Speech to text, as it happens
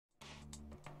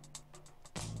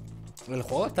El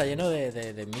juego está lleno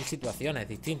de mil situaciones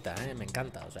distintas, ¿eh? Me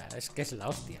encanta, o sea, es que es la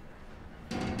hostia.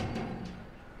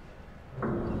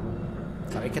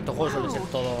 Sabéis que estos juegos suelen ser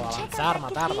todo avanzar,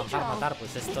 matar.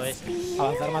 Pues esto es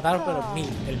avanzar, matar, pero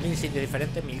en mil sitios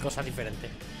diferentes, mil cosas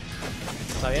diferentes.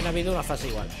 Todavía no ha habido una fase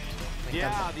igual. Me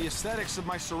encanta.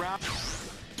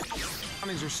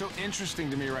 Are so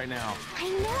interesting to me right now. I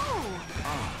know.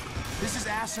 This is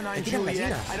asinine,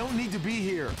 Juliet. I don't need to be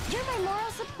here. You're my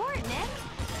moral support, Nick.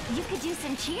 You could do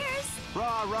some cheers.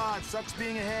 Rah, rah, it sucks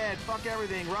being ahead. Fuck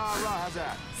everything. Rah, rah, how's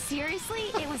that?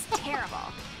 Seriously, it was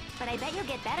terrible. But I bet you'll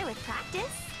get better with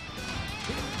practice.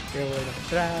 Qué bueno.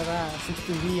 Ra,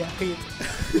 suscribía, hit.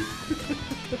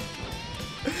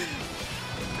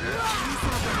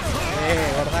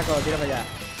 Gordaco, tírame ya.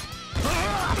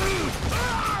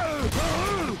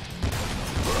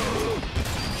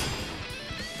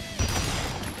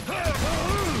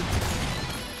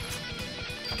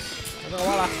 No tengo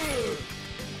balas.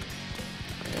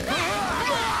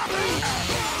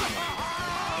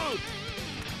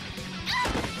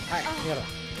 Ay, mierda.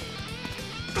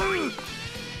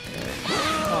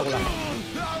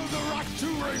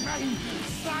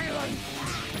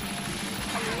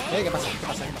 No, ¿qué pasa? ¿Qué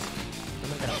pasa? No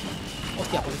me he enterado.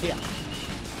 Hostia, policía.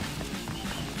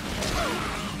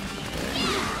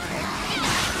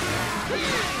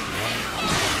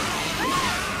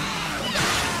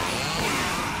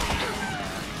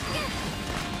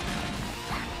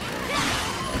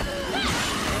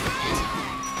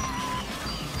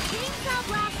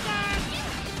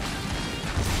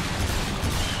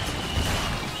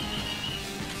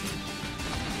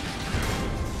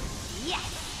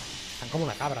 Están como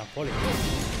una cabra, poli.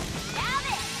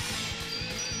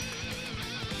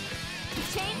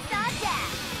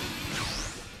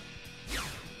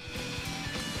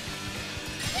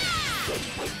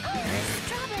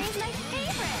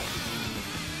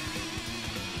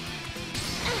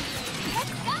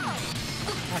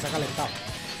 Ah, se ha calentado.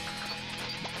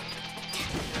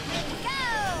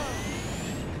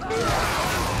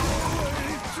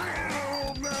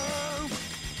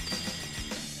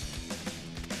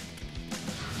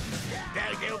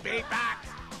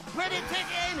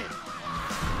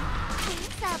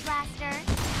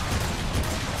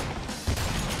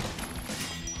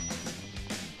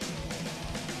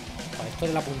 Esto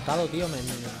del apuntado, tío, me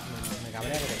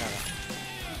cabrea que te cagas.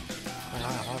 Venga,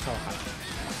 vamos a bajar.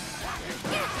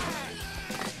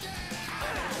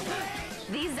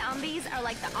 These zombies are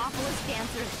like the awfulest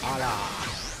dancers ever. ¡Hala!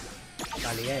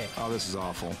 La lié. Oh, this is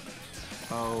awful.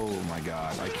 Oh my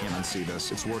god, I can't unsee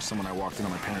this. It's worse than when I walked in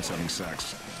on my parents having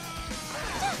sex.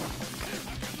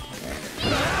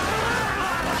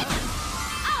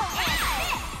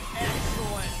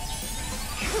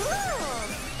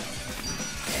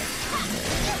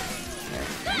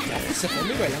 Se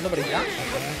zombi bailando por allá.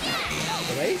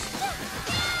 ¿Lo veis?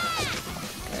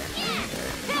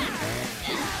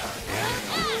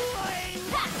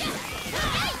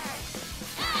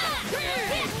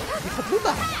 ¡Hijo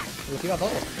puta! Lo tira todo.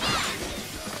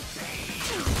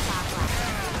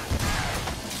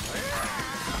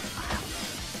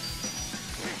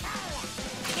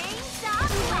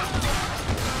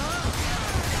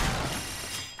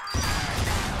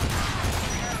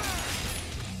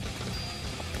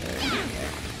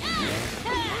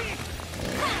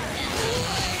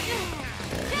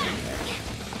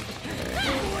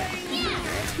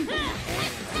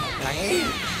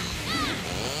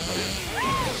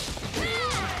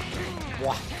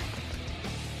 Buah.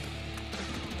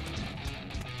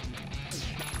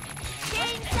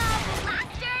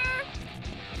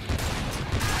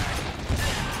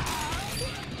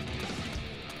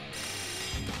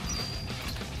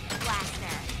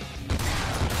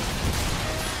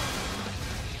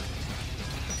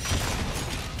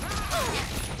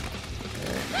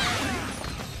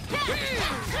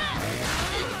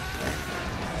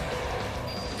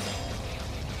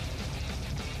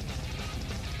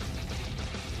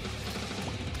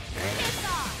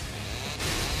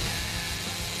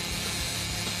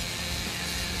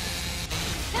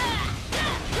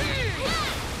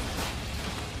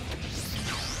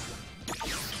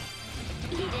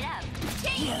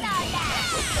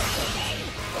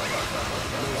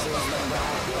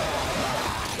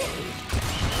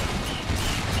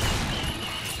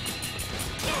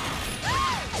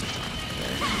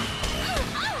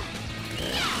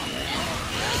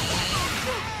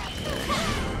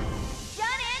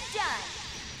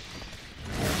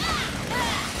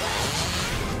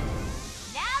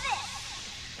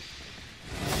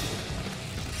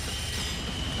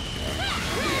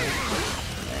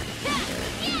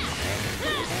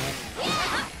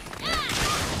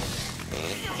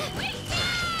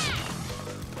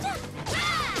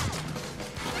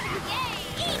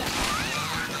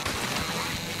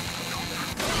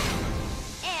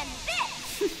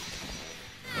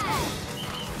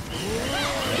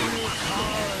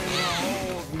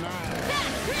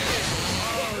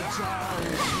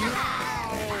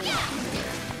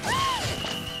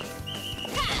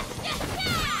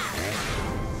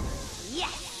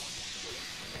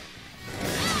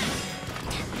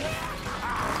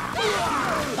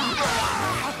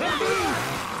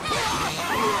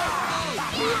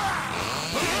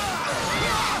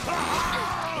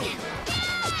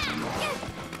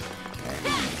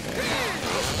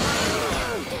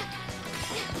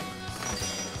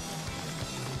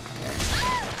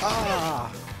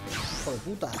 ¡Ah! ¡Hijo de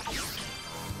puta!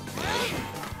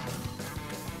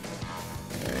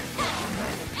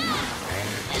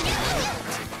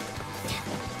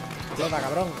 ¡Explota,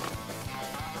 cabrón!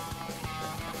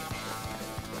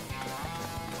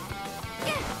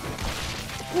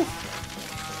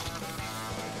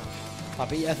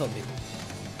 Papilla de zombi.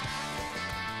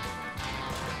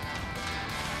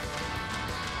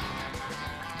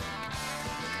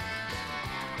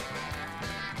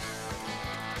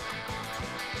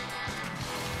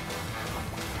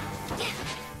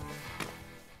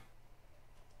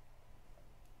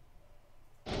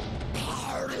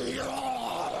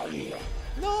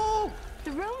 No!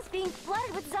 The room's being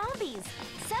flooded with zombies.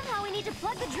 Somehow we need to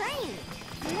plug the drain.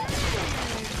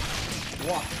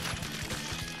 Wow.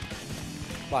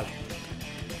 Vale.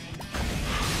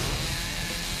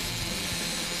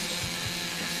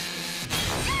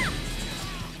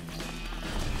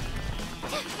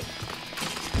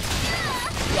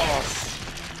 ¡Dios!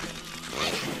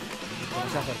 ¿Cómo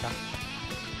se acerca?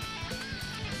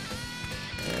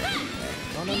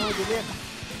 No, Juliet.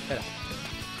 Espera.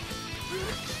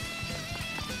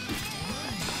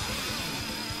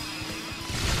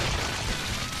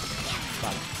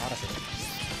 Vale, ahora sí.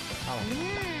 Vamos.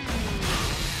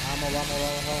 Vamos.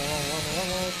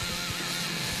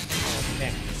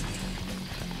 Bien.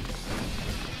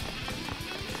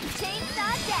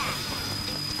 Chainsaw Jack.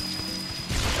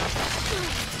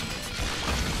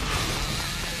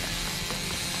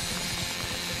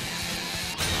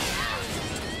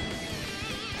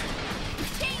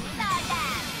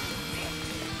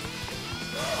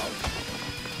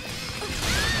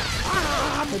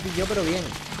 ¡Ah! Me pilló, pero bien.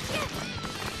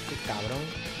 Qué cabrón.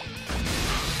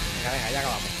 Venga, ya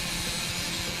acabamos.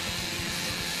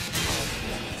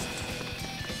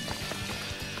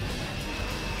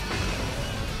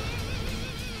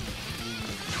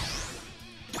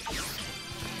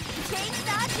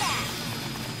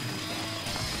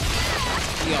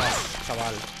 Dios,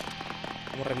 chaval.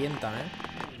 Cómo revientan, ¿eh?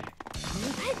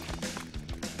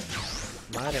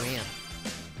 Madre mía.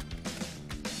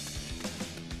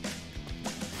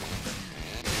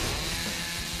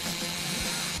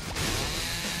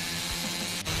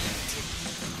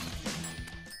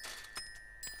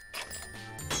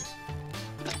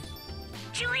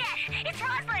 Juliet, it's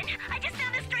Roslyn. I just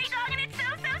found this stray dog and it's so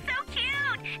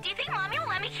cute. Do you think Mommy will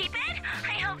let me keep it?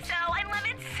 I hope so. I love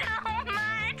it so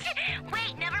much.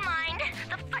 Wait, never mind.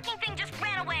 The fucking thing just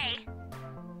ran away.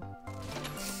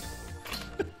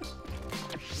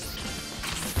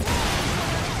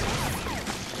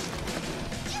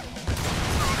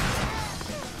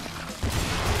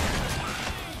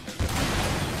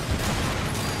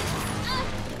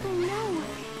 Oh no,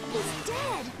 he's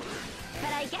dead.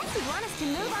 But I guess you want us to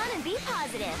move on and be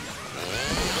positive.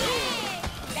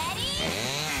 Ready?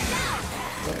 Go!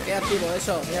 ¿Por qué activo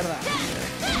eso? Mierda.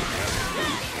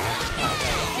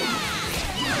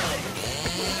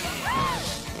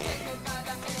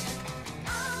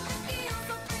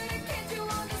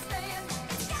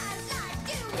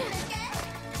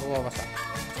 ¿Cómo va a pasar?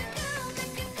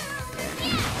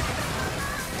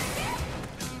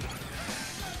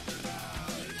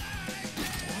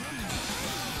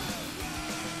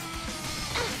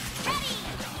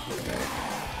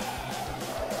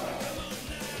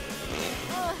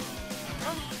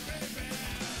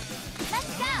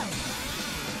 Let's go!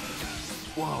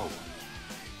 Whoa.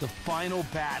 The final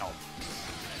battle.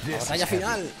 La This batalla is heavy.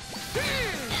 final.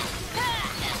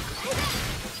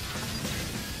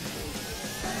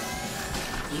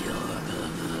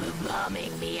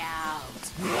 Bombing me out.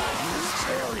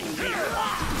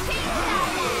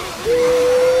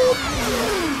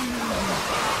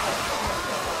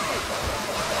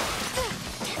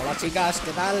 Hola chicas,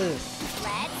 ¿qué tal?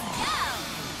 Let's go!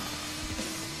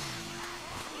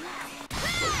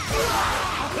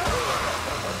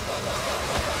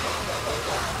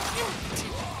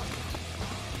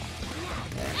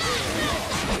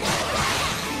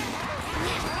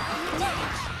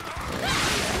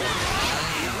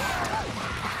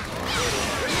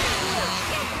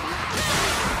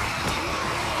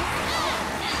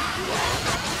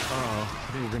 Oh,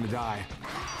 I think we're gonna die.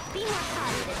 Be more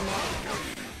positive, Nick.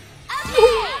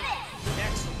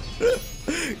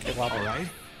 Qué guapo. All right.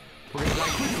 We're gonna die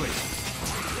quickly.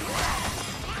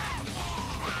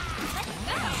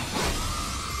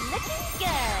 Looking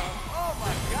good. Oh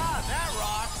my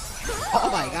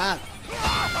god.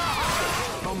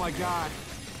 Oh my God.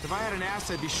 If I had an ass,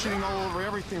 I'd be shitting all over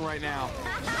everything right now.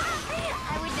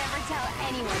 I would never tell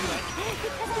anyone, Nick,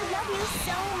 because I love you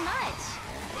so much.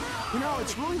 You know,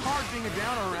 it's really hard being a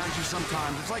downer around you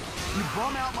sometimes. It's like you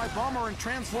bum out my bummer and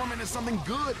transform it into something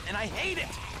good, and I hate it.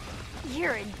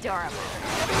 You're adorable.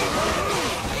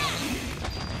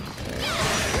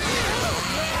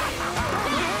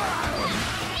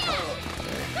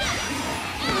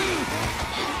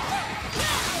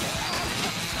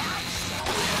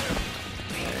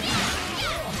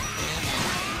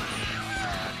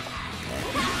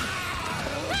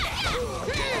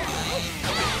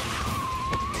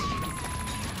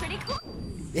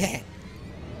 Yeah.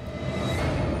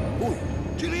 Ooh,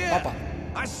 Juliet, Papa.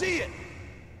 I see it.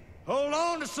 Hold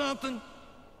on to something.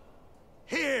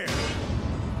 Here.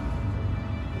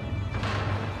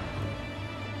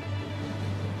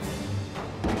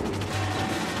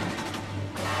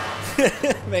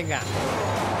 Venga.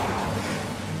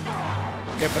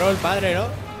 Qué pro el padre, ¿no?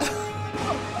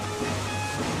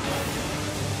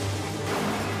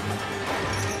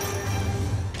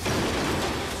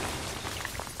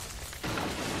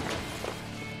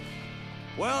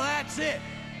 Well, that's it.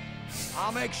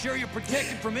 I'll make sure you're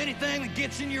protected from anything that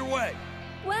gets in your way.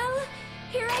 Well,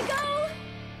 here I go.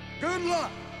 Good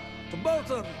luck to both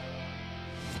of you.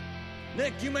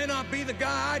 Nick, you may not be the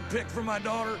guy I'd pick for my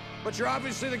daughter, but you're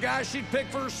obviously the guy she'd pick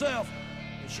for herself.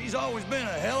 And she's always been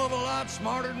a hell of a lot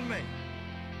smarter than me.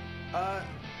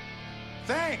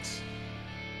 Thanks.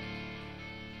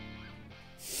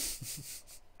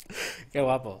 Qué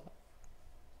guapo.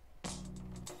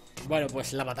 Bueno,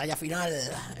 pues la batalla final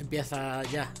empieza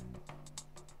ya.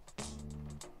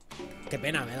 Qué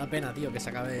pena, me da pena, tío, que se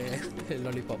acabe el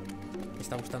Lollipop. Me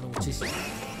está gustando muchísimo.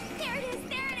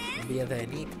 Un billete de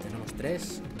Nick, tenemos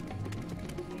 3.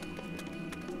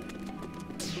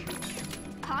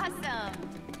 Awesome.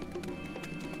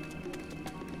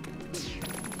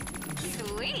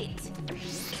 Sweet.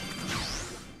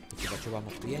 Pikachu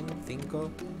vamos bien,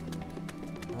 5.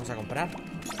 Vamos a comprar.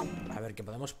 A ver qué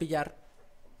podemos pillar.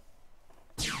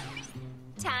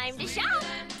 Time to shop.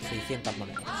 600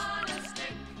 monedas.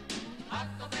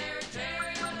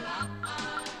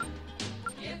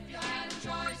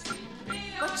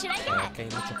 What should I Es get? que hay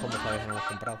muchos combos todavía que no hemos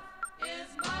comprado.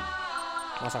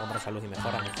 Vamos a comprar salud y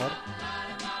mejora mejor.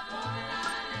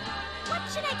 What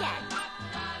should I get?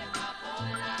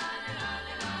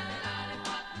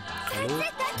 Salud.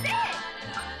 That's it.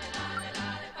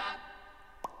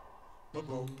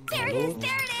 There it is.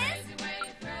 There it is.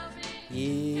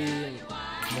 Y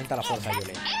aumenta la fuerza,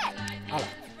 Juliet. ¡Hala!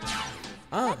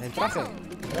 ¡Ah! ¡El traje!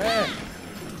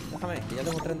 Déjame, que ya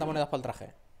tengo 30 monedas para el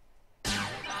traje.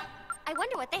 I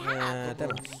wonder what they have.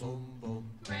 Temas.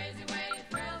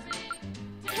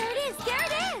 There it is. There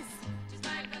it is.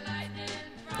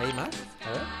 ¿Hay más?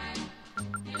 A ver.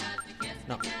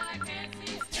 No.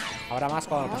 Habrá más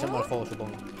cuando nos pasemos el juego,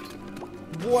 supongo.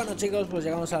 Bueno, chicos, pues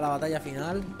llegamos a la batalla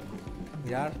final.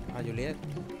 Mirar a Juliet.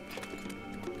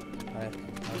 A ver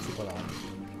si puedo ahora.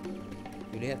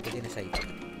 Juliet, ¿qué tienes ahí? ¿Qué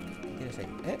tienes ahí?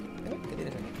 ¿Qué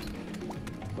tienes ahí?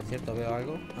 Por cierto, veo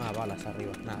algo. Ah, balas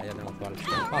arriba. Nada, ya tenemos balas.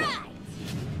 Vale.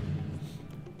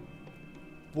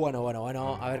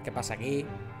 Bueno. A ver qué pasa aquí.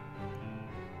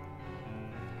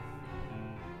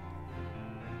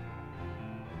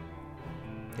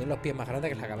 Tiene los pies más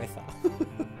grandes que la cabeza.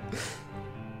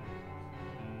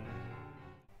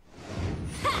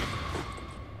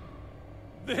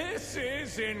 This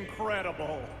is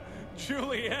incredible.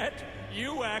 Juliet,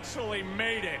 you actually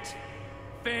made it.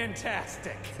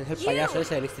 Fantastic. Ese es el payaso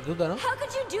ese del instituto, ¿no? How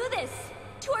could you do this?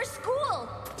 To our school,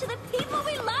 to the people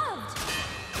we loved.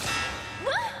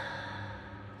 What?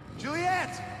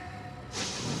 Juliet!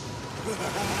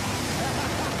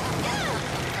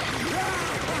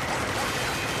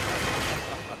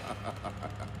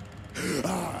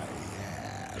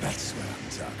 That's what I'm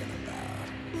talking about.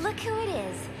 Look who it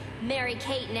is.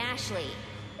 Mary-Kate and Ashley.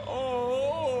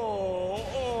 Oh,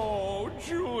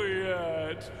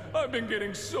 Juliet. I've been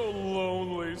getting so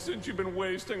lonely since you've been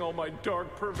wasting all my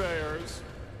dark purveyors.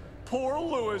 Poor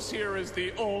Lewis here is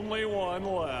the only one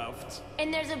left.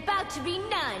 And there's about to be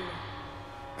none.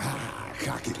 Ah,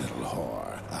 cocky little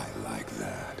whore. I like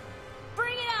that.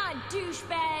 Bring it on,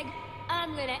 douchebag.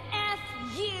 I'm gonna F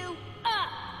you up.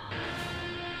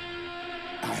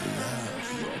 I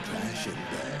love your passion,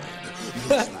 babe.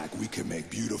 Looks like we can make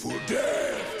beautiful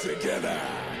death together.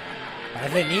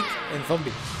 Parece Nick en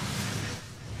zombie.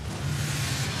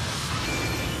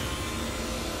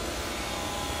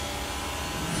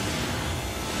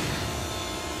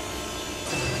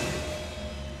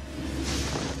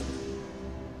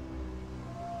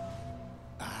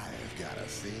 I've got a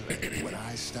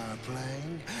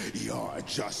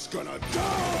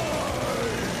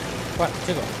Bueno,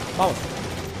 chicos, vamos.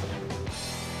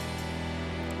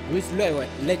 Lewis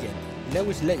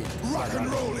Legend.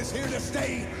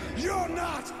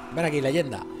 Ven aquí,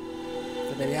 leyenda.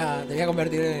 Te voy a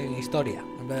convertir en historia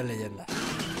en vez de leyenda.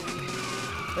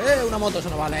 Una moto, eso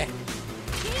no vale.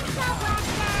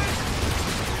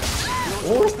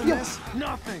 ¡Hostia!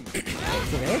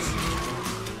 ¿Quién es?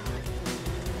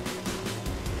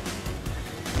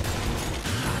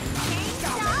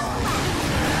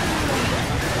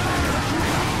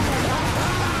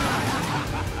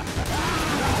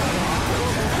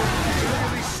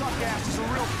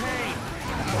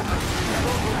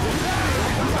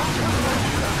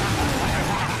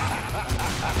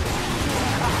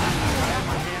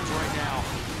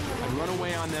 Run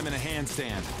away on them in a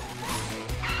handstand.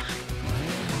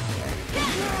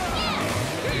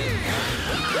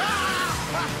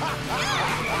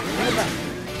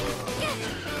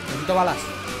 Necesito balas.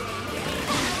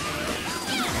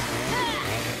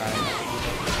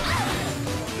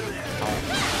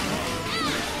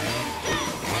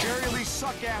 Jerry Lee's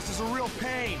suck ass is a real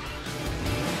pain.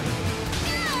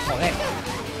 Joder.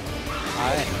 A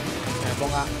ver, que me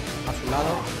ponga a su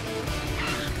lado.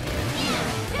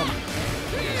 Toma.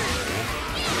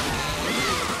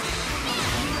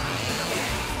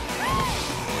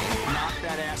 Knock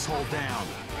that asshole down.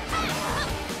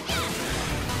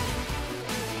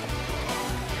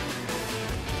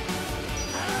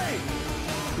 Hey!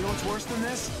 You know what's worse than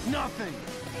this? Nothing.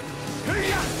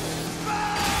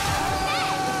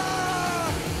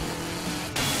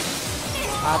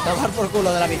 A tomar por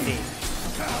culo de la bici.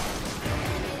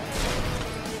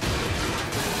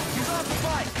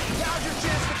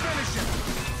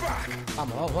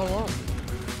 Vamos, vamos, vamos.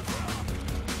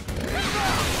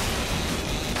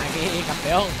 Aquí,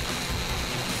 campeón.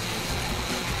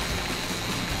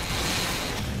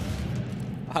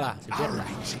 Hala, sin pierna.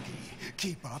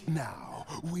 Keep up now.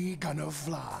 We gonna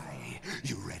fly.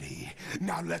 You ready?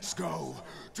 Now let's go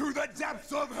to the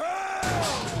depths of hell.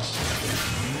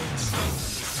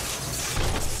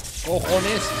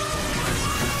 Cojones.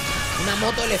 Una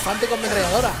moto elefante con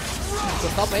metralladora.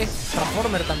 Tope.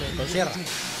 Transformer también, con sierra.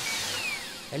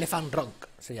 Elephant Rock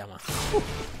se llama.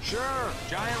 Sure,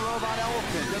 giant robot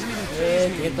elephant. Doesn't even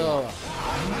Quieto.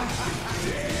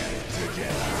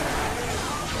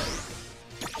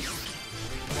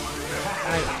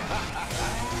 Ahí.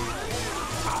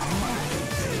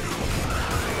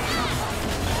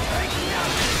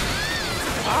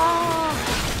 ¡Ah!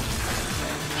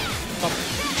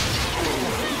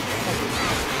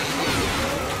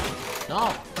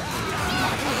 No.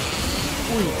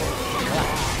 Uy.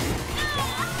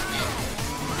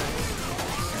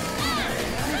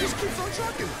 Just keeps on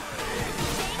trucking.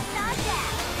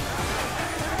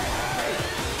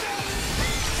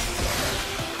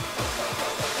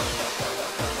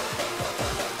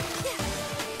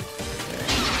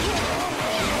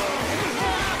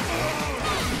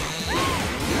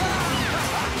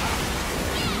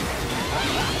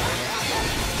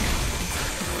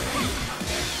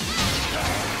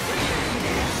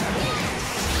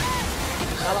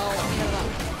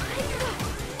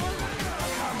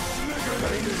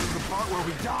 Where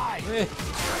we die.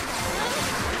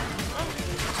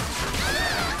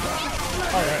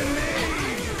 Ahora.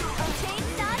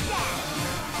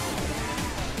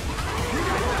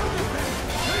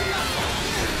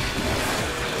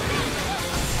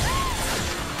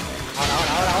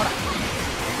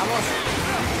 Vamos.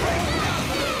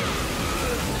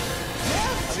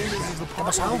 ¿Qué ha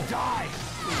pasado?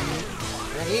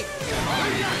 Ven aquí.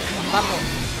 Vamos.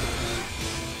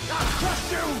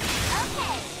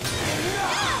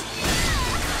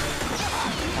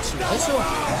 ¿Qué ha sido eso?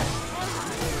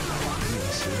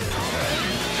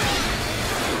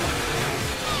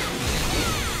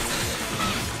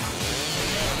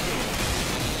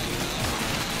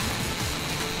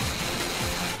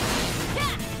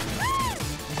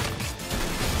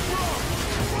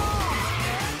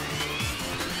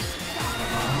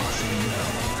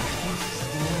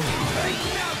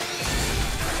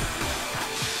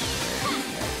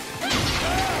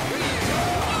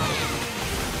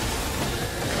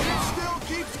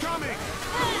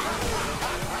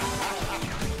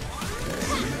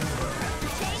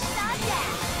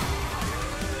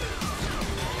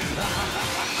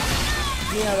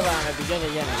 Mierda, me pilló de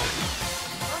lleno.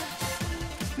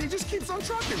 He just keeps on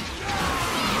trucking.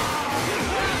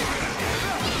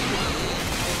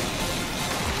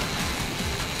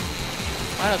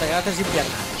 Bueno, te quedaste sin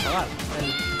piernas, chaval.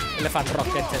 El Elephant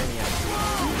Rock que este de mierda.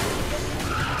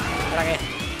 ¿Para qué?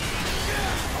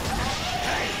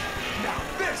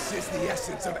 the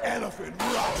essence of elephant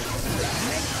rock.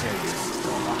 Make sure you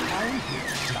store behind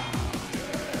here.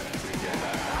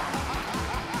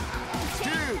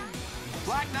 Dude!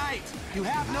 Black Knight, you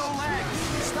have no legs!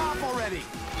 Stop already!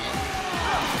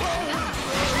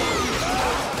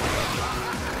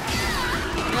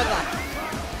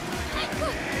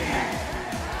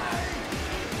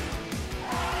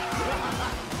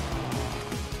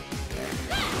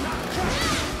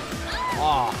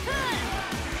 Oh.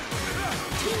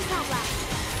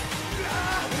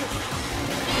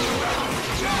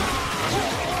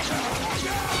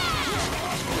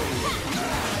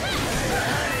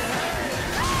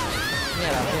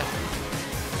 Mierda, tío.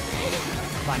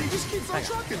 Vale,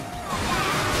 venga.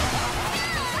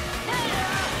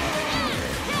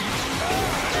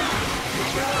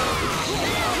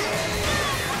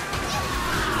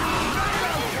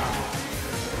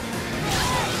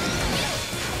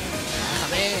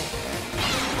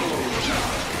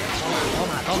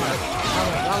 Toma.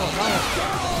 Vamos.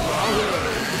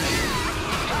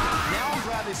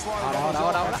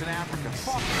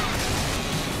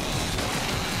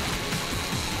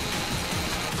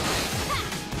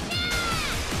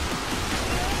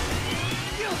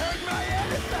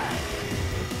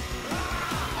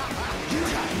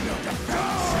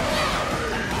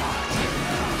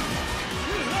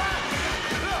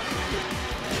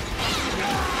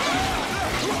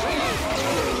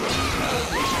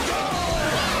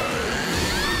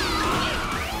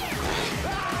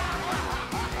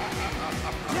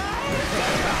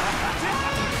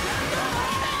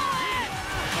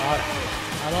 Ahora.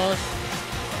 Vamos.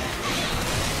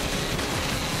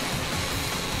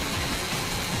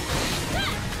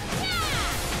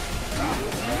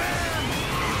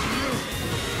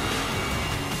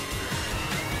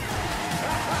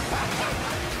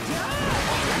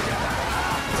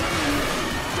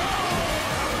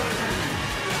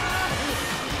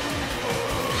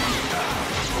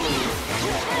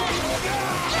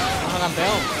 Vamos,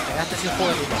 campeón. Quedaste sin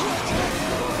juguetito.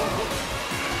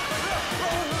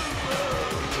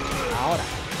 Ahora,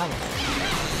 vamos.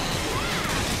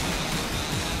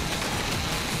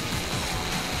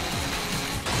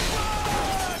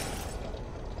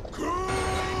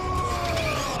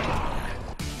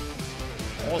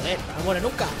 Joder, no muere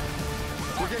nunca.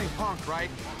 We're getting punked, right?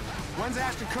 When's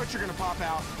Ashton Kutcher gonna pop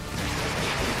out?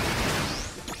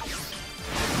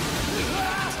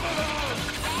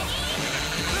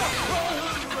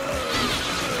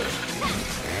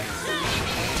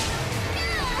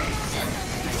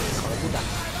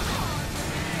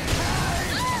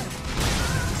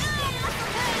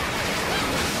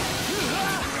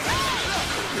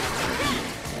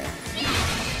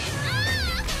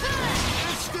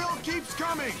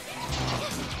 Coming!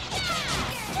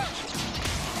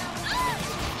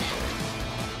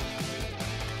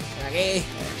 Aquí.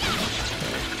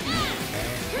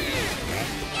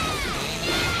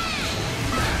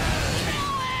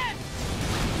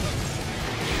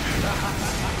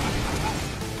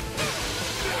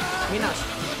 Minas.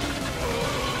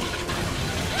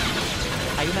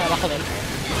 Hay una debajo de él.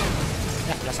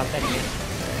 Ya, la salté.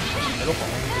 De lujo.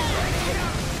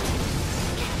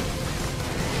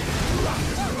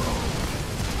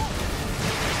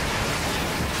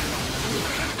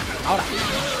 Ahora.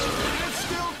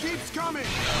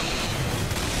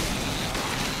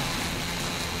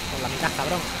 Por la mitad,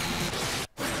 cabrón.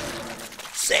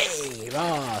 ¡Sí!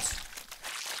 ¡Vamos!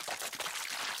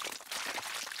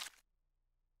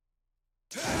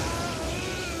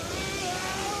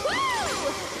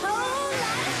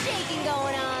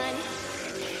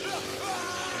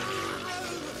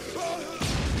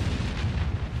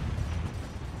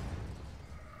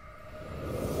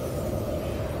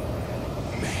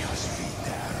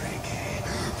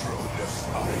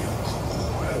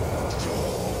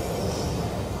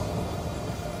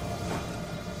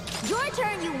 Your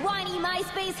turn, you whiny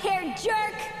MySpace-haired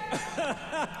jerk!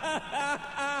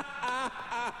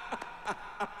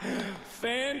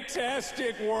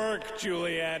 Fantastic work,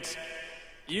 Juliet.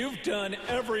 You've done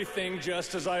everything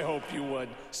just as I hoped you would,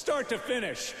 start to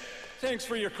finish. Thanks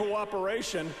for your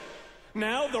cooperation.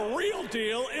 Now the real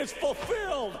deal is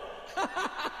fulfilled!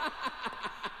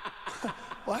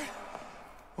 What?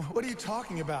 What are you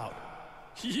talking about?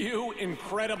 You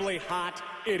incredibly hot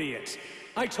idiot.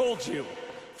 I told you,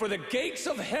 for the gates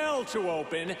of hell to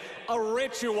open, a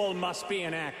ritual must be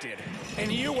enacted.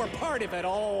 And you were part of it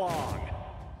all along.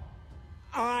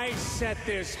 I set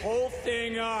this whole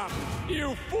thing up,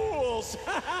 you fools!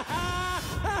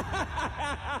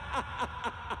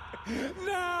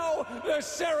 Now the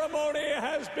ceremony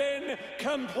has been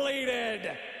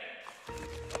completed!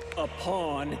 A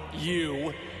pawn,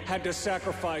 you, had to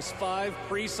sacrifice 5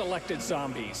 pre-selected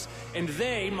zombies, and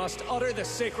they must utter the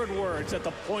sacred words at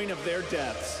the point of their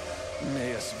deaths.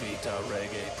 Meus vita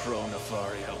rege pro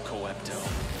nefario coepto.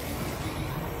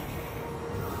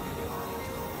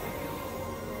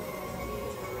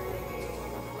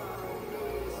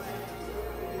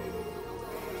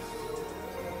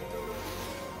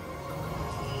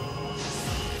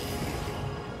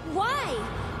 Why?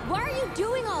 Why are you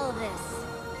doing all of this?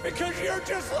 Because you're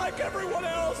just like everyone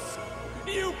else!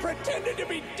 You pretended to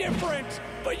be different,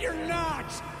 but you're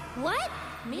not! What?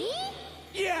 Me?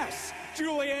 Yes,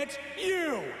 Juliet,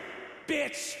 you!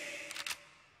 Bitch!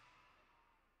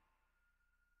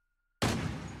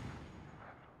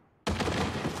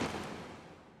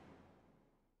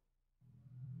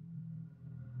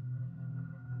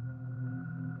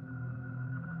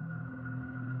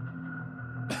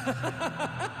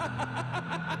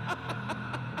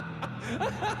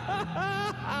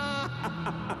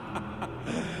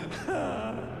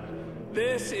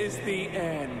 This is the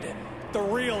end. The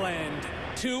real end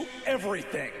to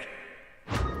everything.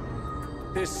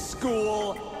 This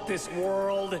school, this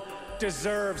world,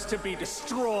 deserves to be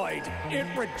destroyed. It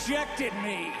rejected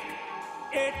me.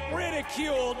 It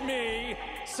ridiculed me.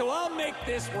 So I'll make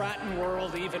this rotten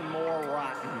world even more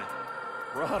rotten.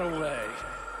 Rot away.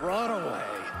 Rot away.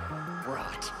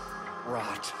 Rot.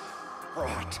 Rot.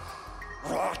 Rot.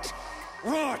 Rot.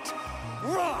 Rot.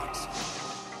 Rot.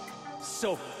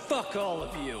 So fuck all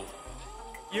of you.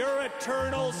 Your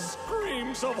eternal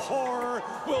screams of horror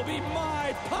will be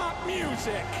my pop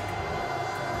music.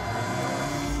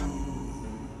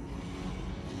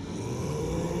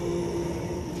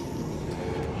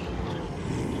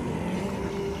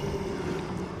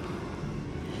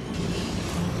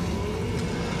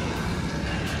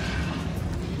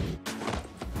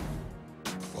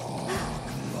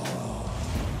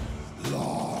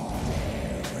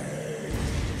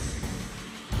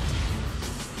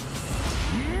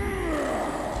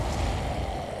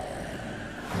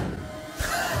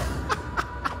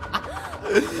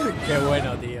 Qué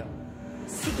bueno, tío.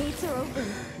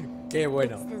 Qué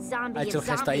bueno. Ha hecho el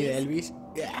gesto ahí de Elvis.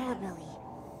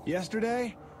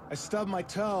 Yesterday, I stubbed my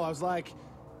toe. I was like,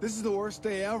 this is the worst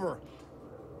day ever.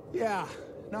 Yeah,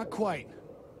 not quite.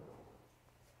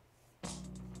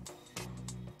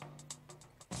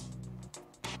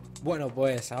 Bueno,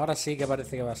 pues ahora sí que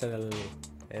parece que va a ser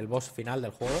el boss final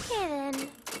del juego.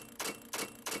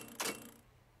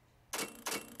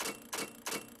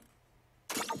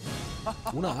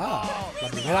 Una A, la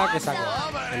primera que saco.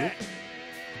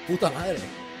 Puta madre.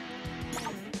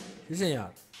 Sí,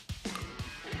 señor.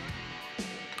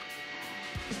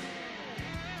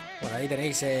 Por ahí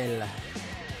tenéis el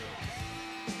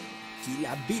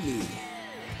Billy.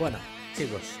 Bueno,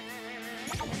 chicos,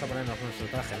 vamos a ponernos nuestro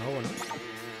traje nuevo, ¿no?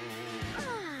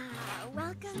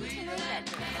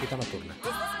 Quita nocturna.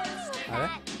 A ver.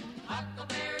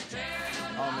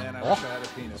 Oh,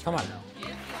 está mal.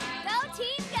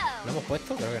 ¿Lo hemos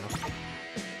puesto? Creo que no.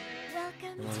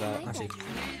 Hemos dado así.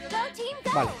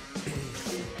 Vale.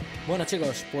 Bueno,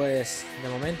 chicos, pues de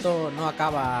momento no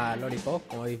acaba Lollipop,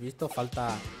 como habéis visto.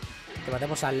 Falta que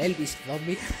matemos al Elvis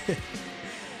zombie.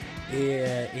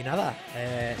 y nada,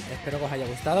 espero que os haya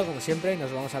gustado, como siempre. Y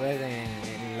nos vamos a ver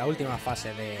en la última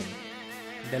fase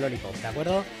de Lollipop, ¿de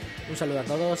acuerdo? Un saludo a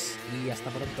todos y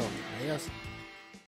hasta pronto. Adiós.